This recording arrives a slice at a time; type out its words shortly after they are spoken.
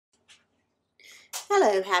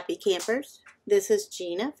Hello, happy campers. This is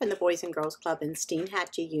Gina from the Boys and Girls Club in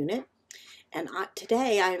Steenhatchee unit, and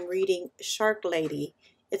today I'm reading Shark Lady.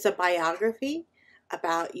 It's a biography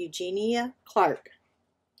about Eugenia Clark,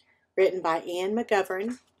 written by Anne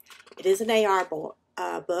McGovern. It is an AR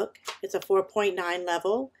book. It's a 4.9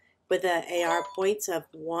 level with the AR points of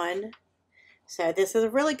 1. So this is a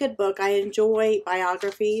really good book. I enjoy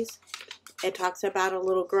biographies. It talks about a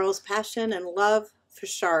little girl's passion and love for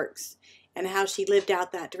sharks and how she lived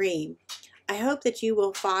out that dream. I hope that you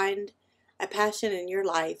will find a passion in your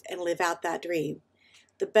life and live out that dream.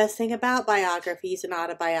 The best thing about biographies and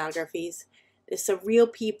autobiographies is some real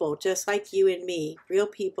people just like you and me, real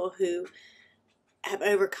people who have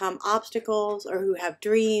overcome obstacles or who have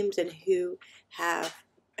dreams and who have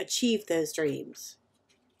achieved those dreams.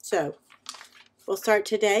 So we'll start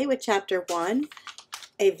today with chapter 1,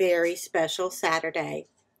 A Very Special Saturday.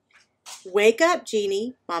 "Wake up,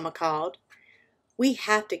 Jeannie," Mama called. "We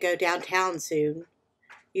have to go downtown soon."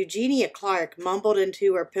 Eugenia Clark mumbled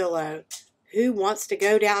into her pillow. Who wants to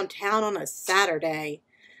go downtown on a Saturday?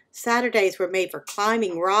 Saturdays were made for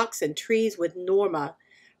climbing rocks and trees with Norma,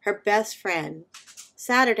 her best friend.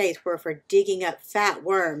 Saturdays were for digging up fat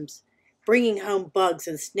worms, bringing home bugs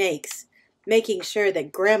and snakes, making sure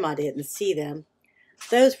that Grandma didn't see them.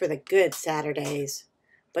 Those were the good Saturdays.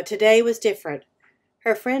 But today was different.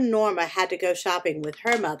 Her friend Norma had to go shopping with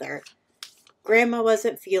her mother. Grandma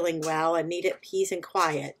wasn't feeling well and needed peace and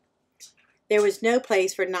quiet. There was no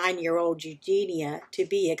place for 9-year-old Eugenia to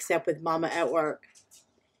be except with Mama at work.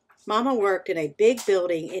 Mama worked in a big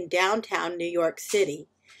building in downtown New York City.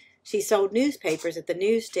 She sold newspapers at the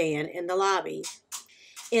newsstand in the lobby.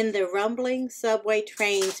 In the rumbling subway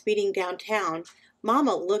train speeding downtown,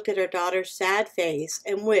 Mama looked at her daughter's sad face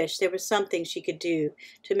and wished there was something she could do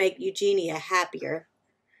to make Eugenia happier.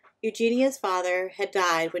 Eugenia's father had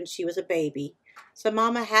died when she was a baby, so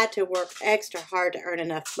Mama had to work extra hard to earn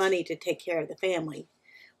enough money to take care of the family.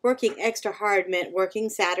 Working extra hard meant working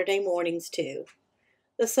Saturday mornings too.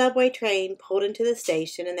 The subway train pulled into the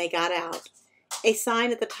station and they got out. A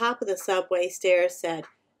sign at the top of the subway stairs said,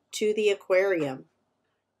 "To the aquarium."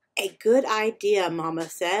 "A good idea," Mama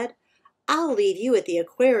said. "I'll leave you at the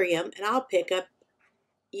aquarium and I'll pick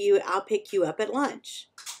you up at lunch.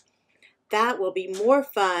 That will be more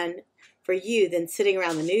fun for you than sitting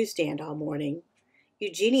around the newsstand all morning."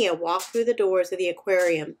 Eugenia walked through the doors of the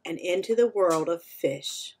aquarium and into the world of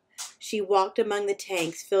fish. She walked among the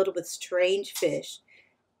tanks filled with strange fish.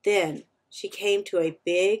 Then she came to a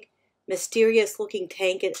big, mysterious-looking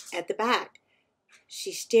tank at the back.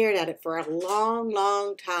 She stared at it for a long,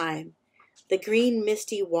 long time. The green,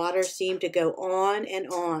 misty water seemed to go on and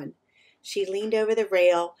on. She leaned over the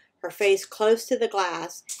rail, her face close to the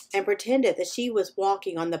glass, and pretended that she was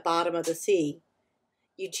walking on the bottom of the sea.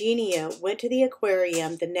 Eugenia went to the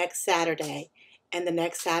aquarium the next Saturday, and the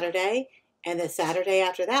next Saturday, and the Saturday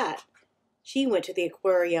after that. She went to the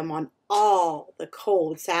aquarium on all the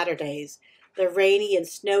cold Saturdays, the rainy and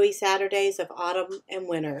snowy Saturdays of autumn and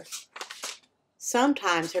winter.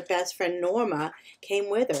 Sometimes her best friend Norma came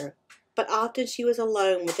with her, but often she was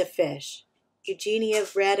alone with the fish. Eugenia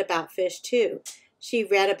read about fish too. She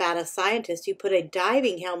read about a scientist who put a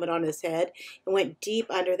diving helmet on his head and went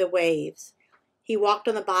deep under the waves. He walked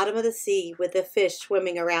on the bottom of the sea with the fish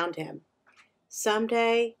swimming around him.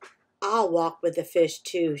 "Someday, I'll walk with the fish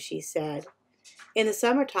too," she said. In the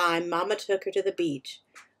summertime, Mama took her to the beach.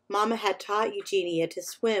 Mama had taught Eugenia to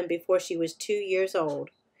swim before she was 2 years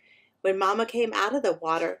old. When Mama came out of the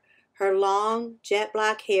water, her long,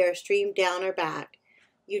 jet-black hair streamed down her back.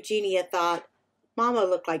 Eugenia thought, Mama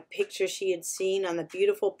looked like pictures she had seen on the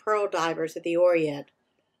beautiful pearl divers of the Orient.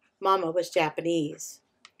 Mama was Japanese.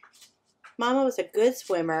 Mama was a good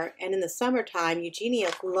swimmer, and in the summertime,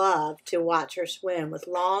 Eugenia loved to watch her swim with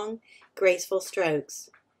long, graceful strokes.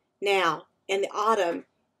 Now, in the autumn,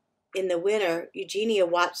 in the winter, Eugenia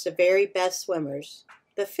watched the very best swimmers,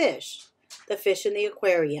 the fish in the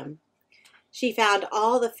aquarium. She found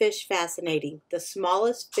all the fish fascinating, the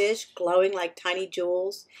smallest fish glowing like tiny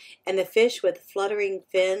jewels, and the fish with fluttering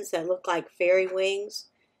fins that looked like fairy wings.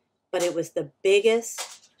 But it was the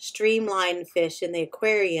biggest, streamlined fish in the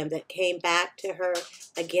aquarium that came back to her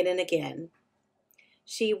again and again.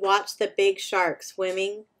 She watched the big shark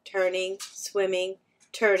swimming, turning,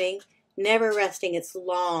 never resting its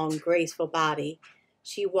long, graceful body.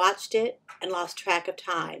 She watched it and lost track of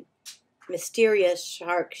time. Mysterious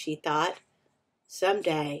shark, she thought.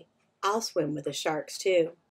 Someday, I'll swim with the sharks too.